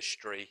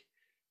ministry,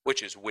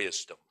 which is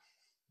wisdom.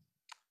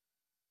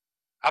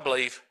 I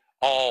believe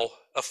all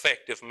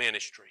effective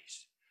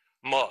ministries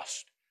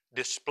must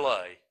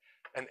display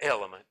an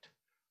element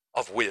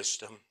of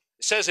wisdom.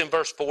 It says in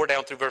verse 4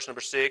 down through verse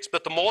number 6,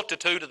 but the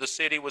multitude of the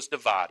city was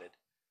divided.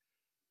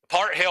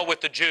 Part held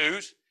with the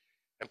Jews,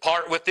 and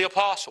part with the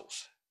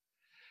apostles.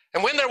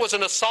 And when there was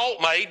an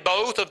assault made,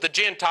 both of the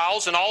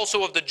Gentiles and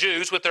also of the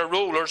Jews with their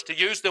rulers, to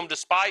use them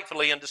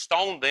despitefully and to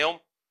stone them,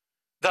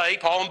 they,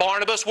 Paul and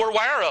Barnabas, were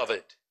aware of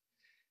it,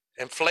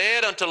 and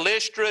fled unto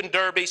Lystra and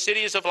Derbe,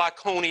 cities of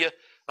Lycaonia,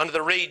 unto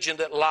the region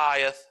that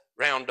lieth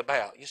round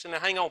about. You said, now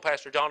hang on,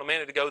 Pastor John, a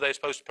minute ago they were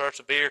supposed to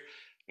persevere,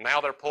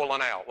 now they're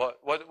pulling out.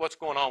 What's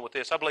going on with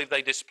this? I believe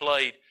they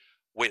displayed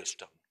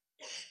wisdom.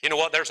 You know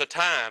what? There's a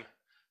time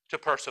to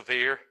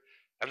persevere,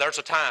 and there's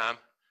a time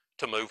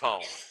to move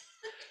on.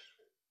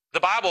 The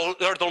Bible,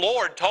 or the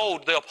Lord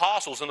told the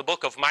apostles in the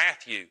book of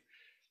Matthew,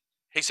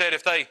 he said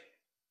if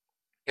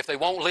they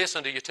won't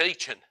listen to your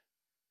teaching,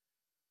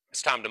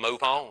 it's time to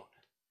move on.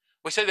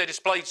 We see they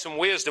displayed some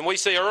wisdom. We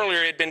see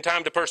earlier it had been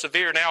time to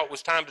persevere. Now it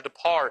was time to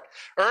depart.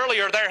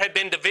 Earlier there had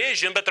been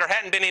division, but there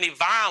hadn't been any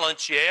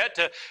violence yet.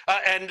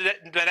 And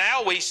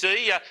now we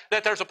see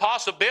that there's a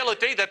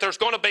possibility that there's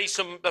going to be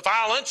some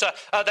violence.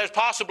 There's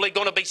possibly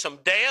going to be some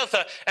death.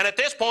 And at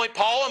this point,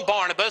 Paul and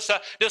Barnabas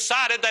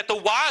decided that the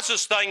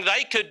wisest thing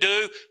they could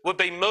do would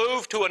be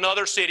move to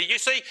another city. You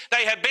see,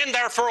 they had been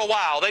there for a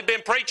while. They've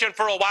been preaching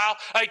for a while.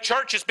 A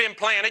church has been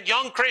planted.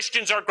 Young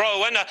Christians are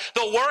growing.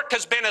 The work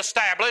has been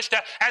established.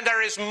 And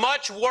there is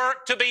much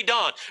work to be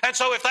done. And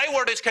so if they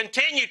were to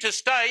continue to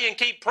stay and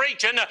keep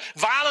preaching,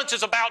 violence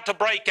is about to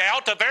break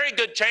out. A very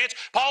good chance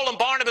Paul and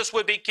Barnabas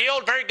would be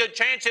killed. Very good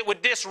chance it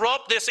would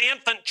disrupt this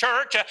infant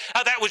church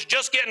that was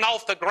just getting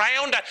off the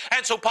ground.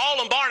 And so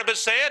Paul and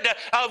Barnabas said,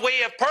 we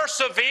have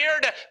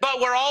persevered,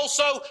 but we're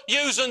also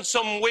using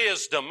some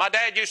wisdom. My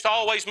dad used to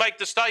always make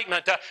the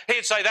statement,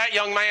 he'd say, that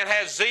young man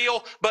has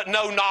zeal, but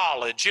no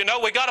knowledge. You know,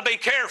 we got to be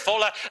careful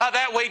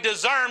that we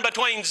discern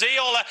between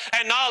zeal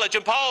and knowledge.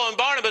 And Paul and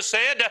Barnabas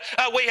said,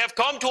 we have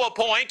come to a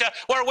point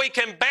where we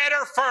can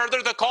better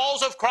further the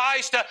cause of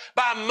Christ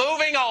by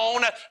moving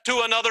on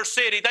to another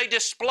city. They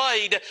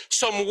displayed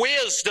some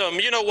wisdom.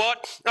 You know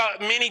what?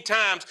 Many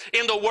times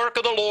in the work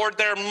of the Lord,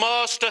 there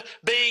must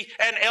be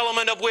an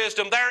element of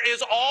wisdom. There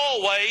is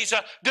always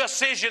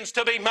decisions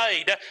to be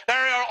made.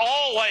 There are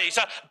always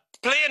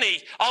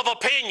plenty of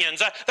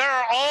opinions. There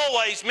are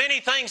always many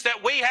things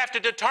that we have to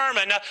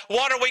determine.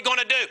 What are we going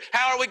to do?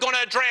 How are we going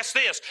to address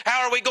this?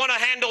 How are we going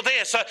to handle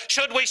this?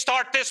 Should we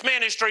start this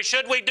ministry?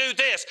 Should we do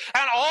this?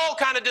 And all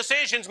kind of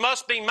decisions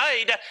must be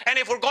made. And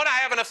if we're going to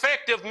have an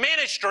effective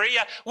ministry,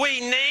 we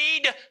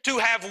need to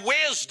have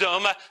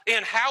wisdom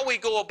in how we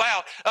go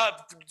about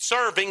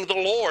serving the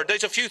Lord.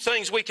 There's a few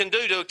things we can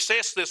do to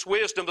access this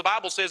wisdom. The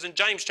Bible says in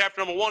James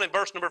chapter number 1 and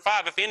verse number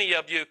 5, if any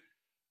of you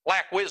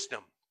lack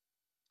wisdom,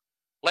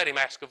 let him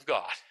ask of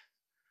God.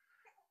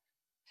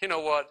 You know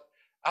what?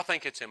 I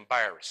think it's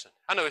embarrassing.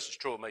 I know this is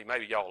true of me.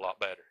 Maybe y'all a lot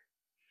better.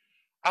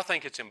 I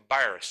think it's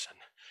embarrassing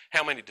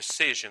how many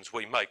decisions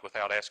we make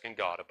without asking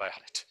God about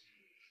it.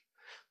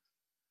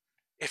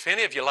 If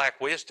any of you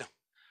lack wisdom,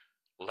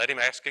 let him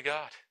ask of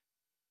God.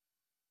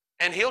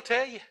 And he'll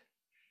tell you.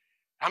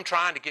 I'm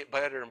trying to get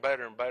better and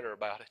better and better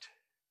about it.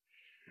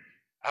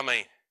 I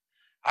mean,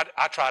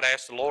 I try to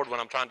ask the Lord when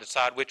I'm trying to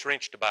decide which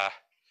wrench to buy.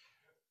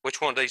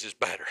 Which one of these is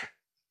better?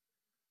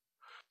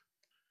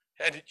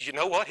 And you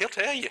know what? He'll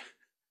tell you.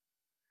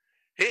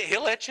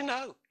 He'll let you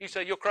know. You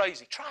say, you're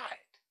crazy. Try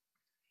it.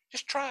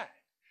 Just try it.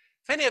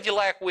 If any of you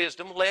lack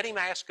wisdom, let him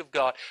ask of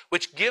God,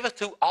 which giveth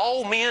to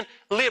all men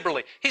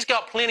liberally. He's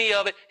got plenty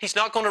of it. He's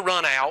not going to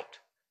run out,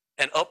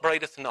 and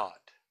upbraideth not.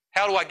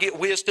 How do I get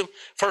wisdom?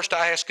 First,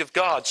 I ask of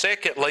God.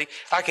 Secondly,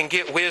 I can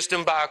get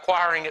wisdom by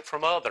acquiring it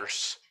from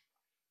others.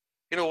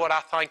 You know what?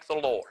 I thank the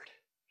Lord.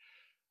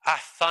 I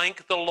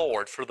thank the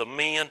Lord for the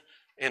men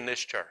in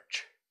this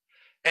church.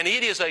 And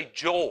it is a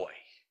joy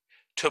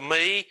to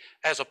me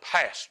as a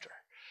pastor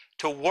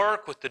to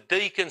work with the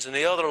deacons and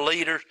the other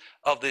leaders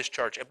of this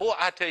church. And boy,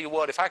 I tell you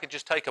what, if I could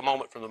just take a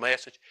moment from the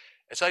message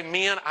and say,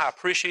 men, I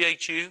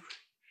appreciate you.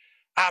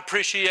 I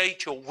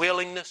appreciate your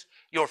willingness,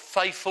 your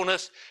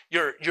faithfulness,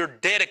 your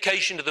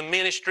dedication to the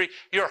ministry,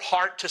 your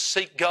heart to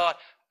seek God.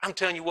 I'm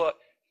telling you what,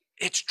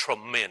 it's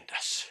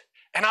tremendous.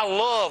 And I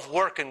love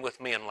working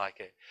with men like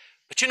that.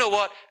 But you know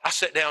what? I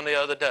sat down the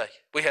other day.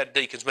 We had a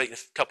deacons meeting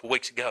a couple of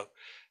weeks ago.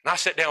 And I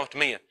sat down with the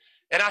men.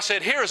 And I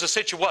said, here is a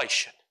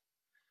situation.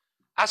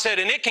 I said,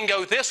 and it can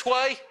go this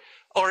way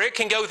or it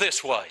can go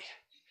this way.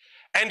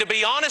 And to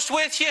be honest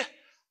with you,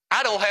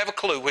 I don't have a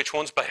clue which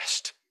one's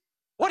best.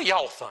 What do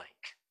y'all think?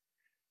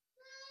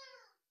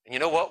 And you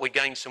know what? We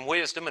gained some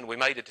wisdom and we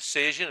made a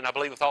decision. And I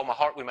believe with all my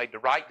heart we made the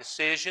right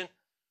decision.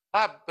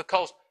 Why?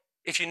 Because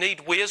if you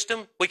need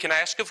wisdom, we can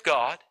ask of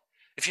God.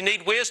 If you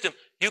need wisdom,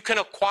 you can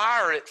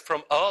acquire it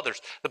from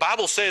others. The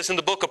Bible says in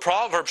the book of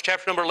Proverbs,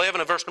 chapter number 11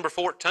 and verse number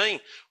 14,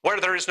 where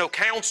there is no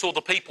counsel,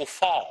 the people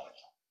fall.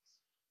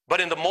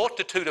 But in the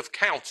multitude of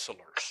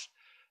counselors,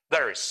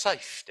 there is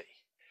safety.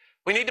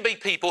 We need to be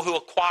people who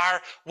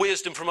acquire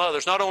wisdom from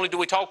others. Not only do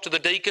we talk to the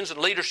deacons and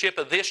leadership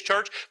of this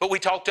church, but we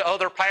talk to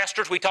other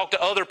pastors. We talk to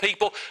other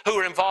people who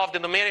are involved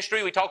in the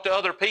ministry. We talk to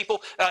other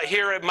people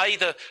here at May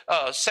the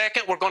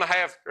 2nd. We're going to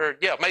have,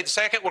 May the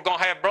 2nd, we're going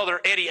to have Brother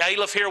Eddie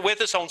Aliff here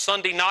with us on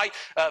Sunday night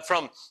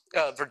from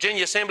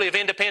Virginia Assembly of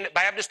Independent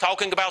Baptists,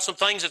 talking about some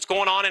things that's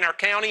going on in our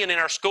county and in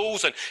our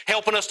schools and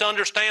helping us to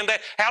understand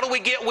that. How do we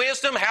get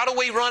wisdom? How do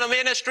we run a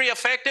ministry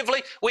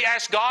effectively? We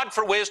ask God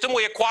for wisdom.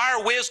 We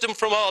acquire wisdom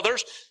from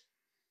others.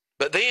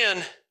 But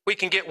then we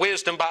can get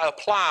wisdom by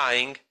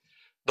applying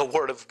the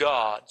Word of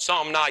God.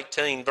 Psalm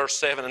 19, verse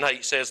 7 and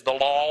 8 says, the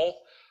law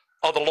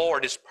of the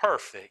Lord is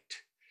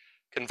perfect,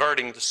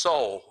 converting the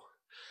soul.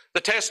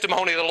 The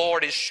testimony of the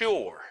Lord is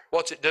sure.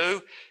 What's it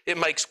do? It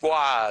makes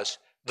wise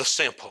the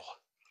simple.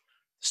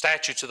 The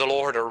statutes of the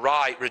Lord are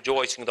right,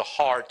 rejoicing the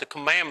heart. The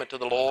commandment of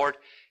the Lord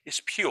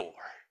is pure,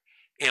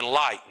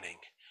 enlightening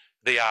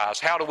the eyes.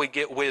 How do we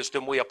get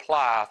wisdom? We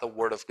apply the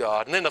Word of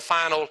God. And then the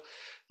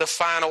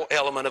final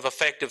element of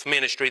effective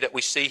ministry that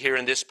we see here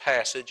in this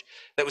passage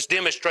that was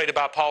demonstrated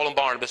by Paul and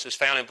Barnabas is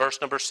found in verse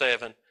number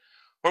 7,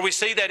 where we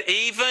see that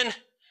even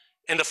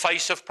in the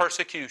face of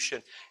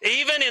persecution,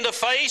 even in the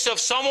face of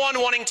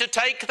someone wanting to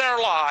take their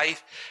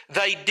life,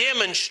 they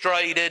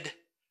demonstrated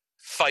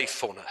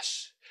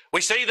faithfulness. We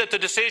see that the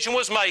decision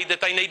was made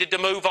that they needed to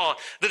move on.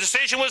 The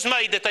decision was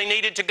made that they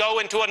needed to go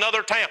into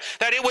another town,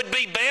 that it would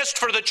be best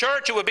for the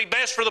church, it would be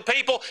best for the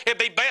people, it would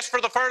be best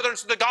for the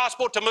furtherance of the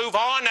gospel to move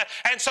on,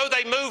 and so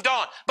they moved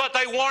on. But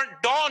they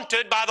weren't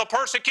daunted by the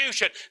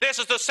persecution. This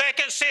is the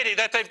second city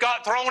that they've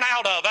got thrown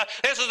out of.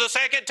 This is the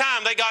second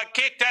time they got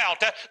kicked out.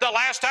 The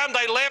last time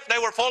they left, they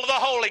were full of the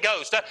Holy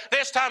Ghost.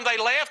 This time they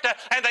left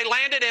and they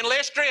landed in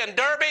Lystra and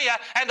Derbe,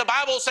 and the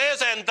Bible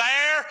says, and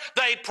there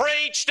they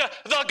preached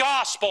the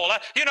gospel.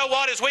 You know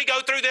what? As we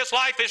go through this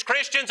life as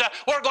Christians,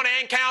 we're going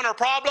to encounter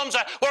problems.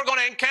 We're going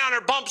to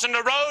encounter bumps in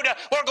the road.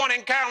 We're going to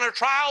encounter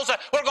trials.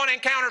 We're going to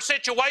encounter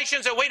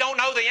situations that we don't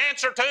know the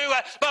answer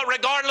to. But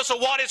regardless of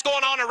what is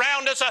going on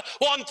around us,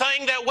 one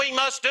thing that we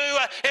must do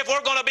if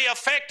we're going to be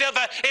effective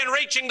in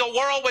reaching the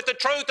world with the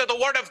truth of the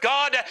Word of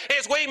God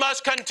is we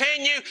must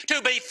continue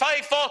to be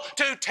faithful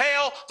to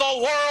tell the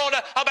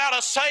world about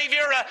a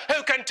Savior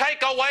who can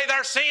take away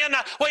their sin.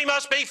 We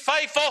must be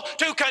faithful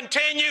to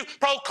continue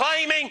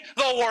proclaiming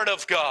the Word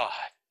of God.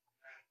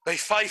 Be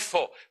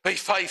faithful, be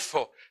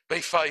faithful, be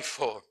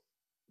faithful.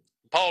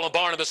 Paul and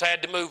Barnabas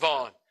had to move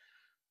on.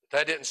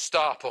 That didn't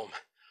stop them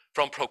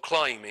from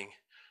proclaiming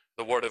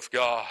the Word of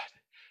God.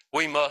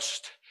 We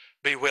must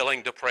be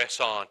willing to press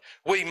on.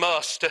 We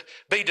must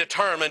be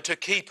determined to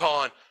keep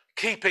on,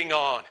 keeping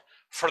on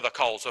for the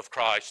cause of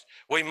Christ.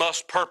 We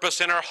must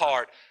purpose in our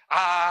heart,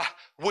 I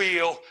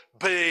will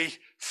be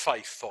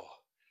faithful.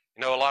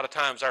 You know, a lot of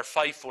times our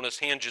faithfulness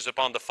hinges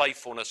upon the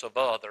faithfulness of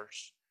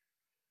others.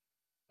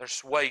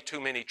 There's way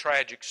too many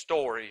tragic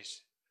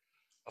stories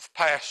of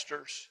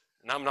pastors,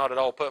 and I'm not at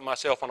all putting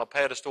myself on a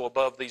pedestal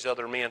above these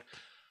other men.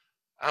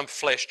 I'm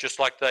flesh just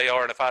like they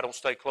are, and if I don't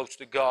stay close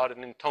to God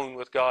and in tune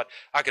with God,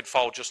 I could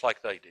fall just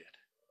like they did.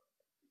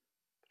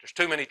 There's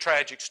too many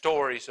tragic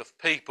stories of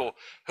people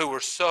who were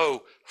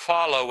so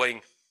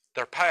following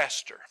their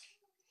pastor,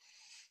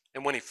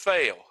 and when he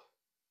fell,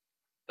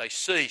 they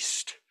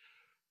ceased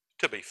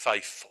to be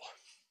faithful.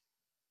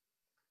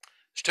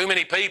 There's too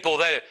many people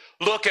that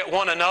look at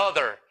one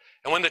another,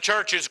 and when the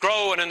church is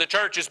growing and the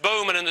church is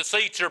booming and the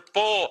seats are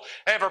full,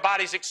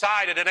 everybody's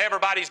excited and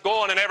everybody's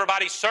going and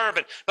everybody's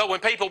serving. But when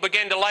people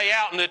begin to lay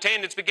out and the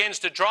attendance begins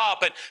to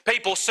drop and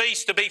people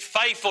cease to be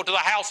faithful to the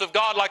house of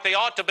God like they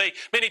ought to be,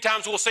 many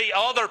times we'll see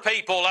other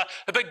people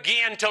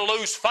begin to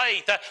lose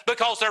faith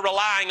because they're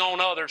relying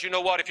on others. You know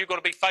what? If you're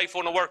going to be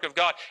faithful in the work of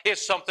God,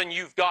 it's something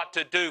you've got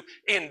to do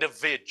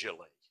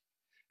individually.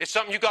 It's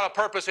something you've got a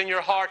purpose in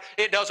your heart.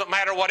 It doesn't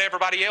matter what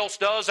everybody else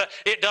does.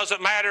 It doesn't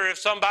matter if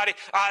somebody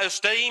I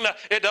esteem.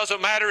 It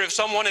doesn't matter if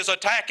someone is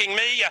attacking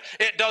me.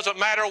 It doesn't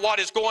matter what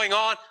is going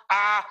on.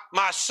 I,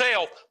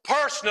 myself,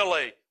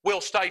 personally,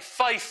 will stay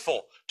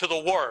faithful to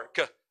the work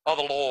of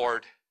the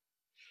Lord.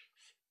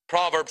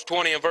 Proverbs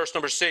 20 and verse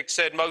number 6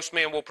 said, most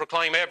men will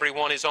proclaim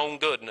everyone his own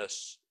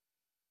goodness,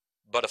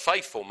 but a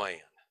faithful man,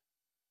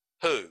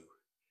 who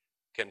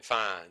can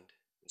find?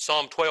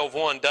 Psalm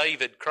 12:1,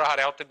 David cried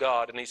out to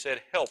God and he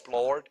said, help,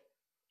 Lord.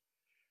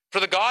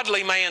 For the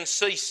godly man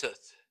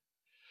ceaseth,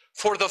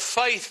 for the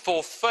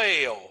faithful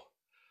fail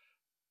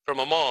from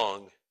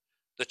among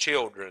the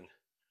children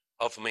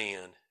of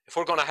men. If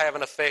we're going to have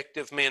an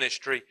effective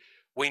ministry,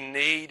 we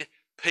need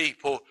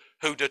people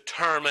who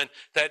determine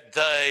that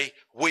they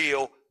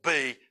will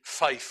be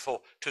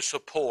faithful to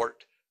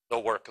support the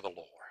work of the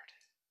Lord.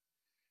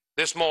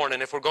 This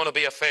morning, if we're going to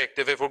be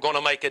effective, if we're going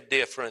to make a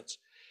difference,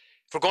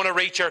 if we're going to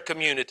reach our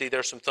community,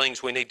 there's some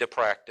things we need to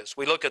practice.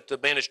 We look at the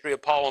ministry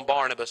of Paul and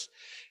Barnabas,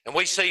 and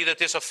we see that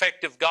this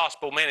effective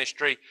gospel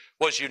ministry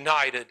was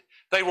united.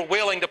 They were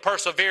willing to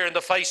persevere in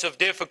the face of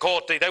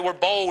difficulty. They were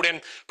bold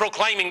in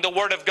proclaiming the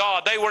Word of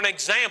God. They were an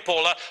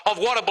example of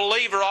what a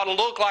believer ought to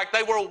look like.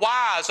 They were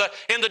wise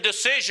in the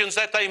decisions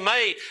that they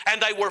made,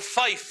 and they were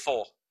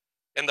faithful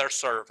in their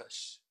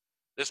service.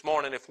 This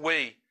morning, if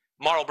we,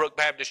 Marlbrook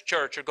Baptist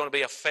Church, are going to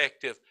be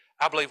effective,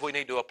 I believe we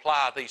need to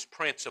apply these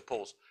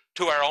principles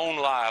to our own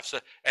lives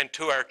and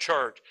to our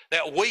church,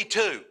 that we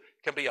too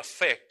can be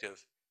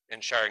effective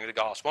in sharing the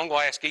gospel. I'm going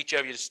to ask each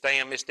of you to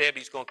stand. Miss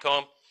Debbie's going to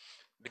come,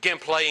 begin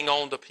playing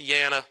on the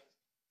piano.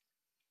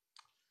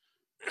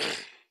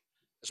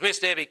 As Miss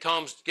Debbie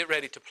comes to get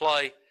ready to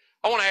play,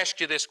 I want to ask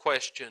you this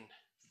question.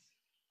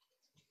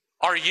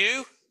 Are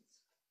you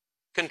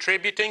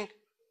contributing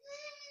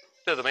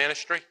to the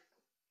ministry?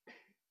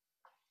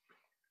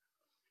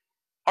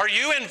 Are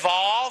you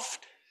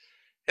involved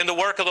in the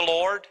work of the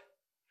Lord?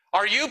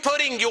 Are you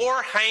putting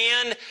your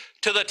hand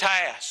to the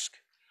task?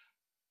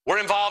 We're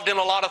involved in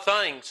a lot of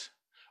things.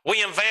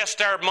 We invest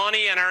our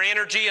money and our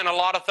energy in a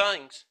lot of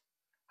things.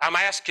 I'm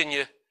asking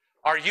you,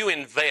 are you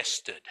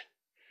invested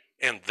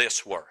in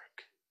this work?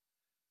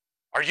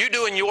 Are you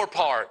doing your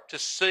part to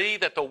see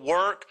that the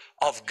work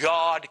of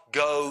God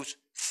goes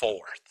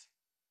forth?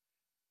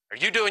 Are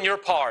you doing your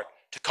part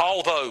to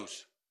call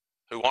those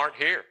who aren't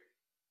here?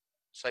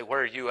 Say,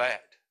 where are you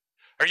at?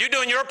 Are you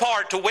doing your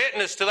part to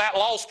witness to that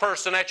lost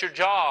person at your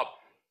job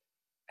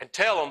and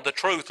tell them the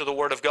truth of the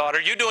Word of God?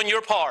 Are you doing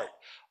your part?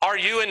 Are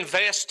you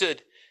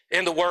invested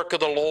in the work of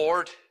the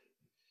Lord?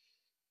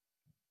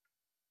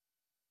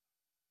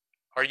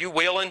 Are you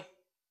willing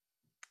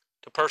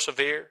to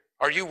persevere?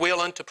 Are you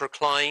willing to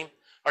proclaim?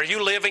 Are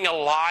you living a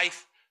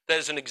life that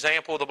is an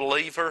example of the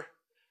believer?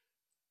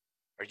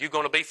 Are you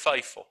going to be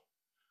faithful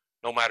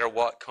no matter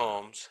what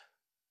comes?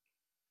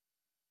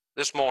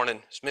 This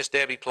morning, as Miss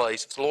Debbie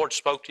plays, if the Lord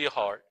spoke to your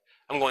heart,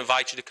 I'm going to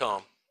invite you to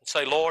come and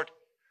say, Lord,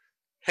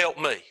 help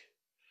me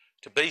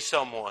to be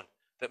someone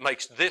that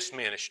makes this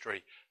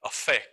ministry effective.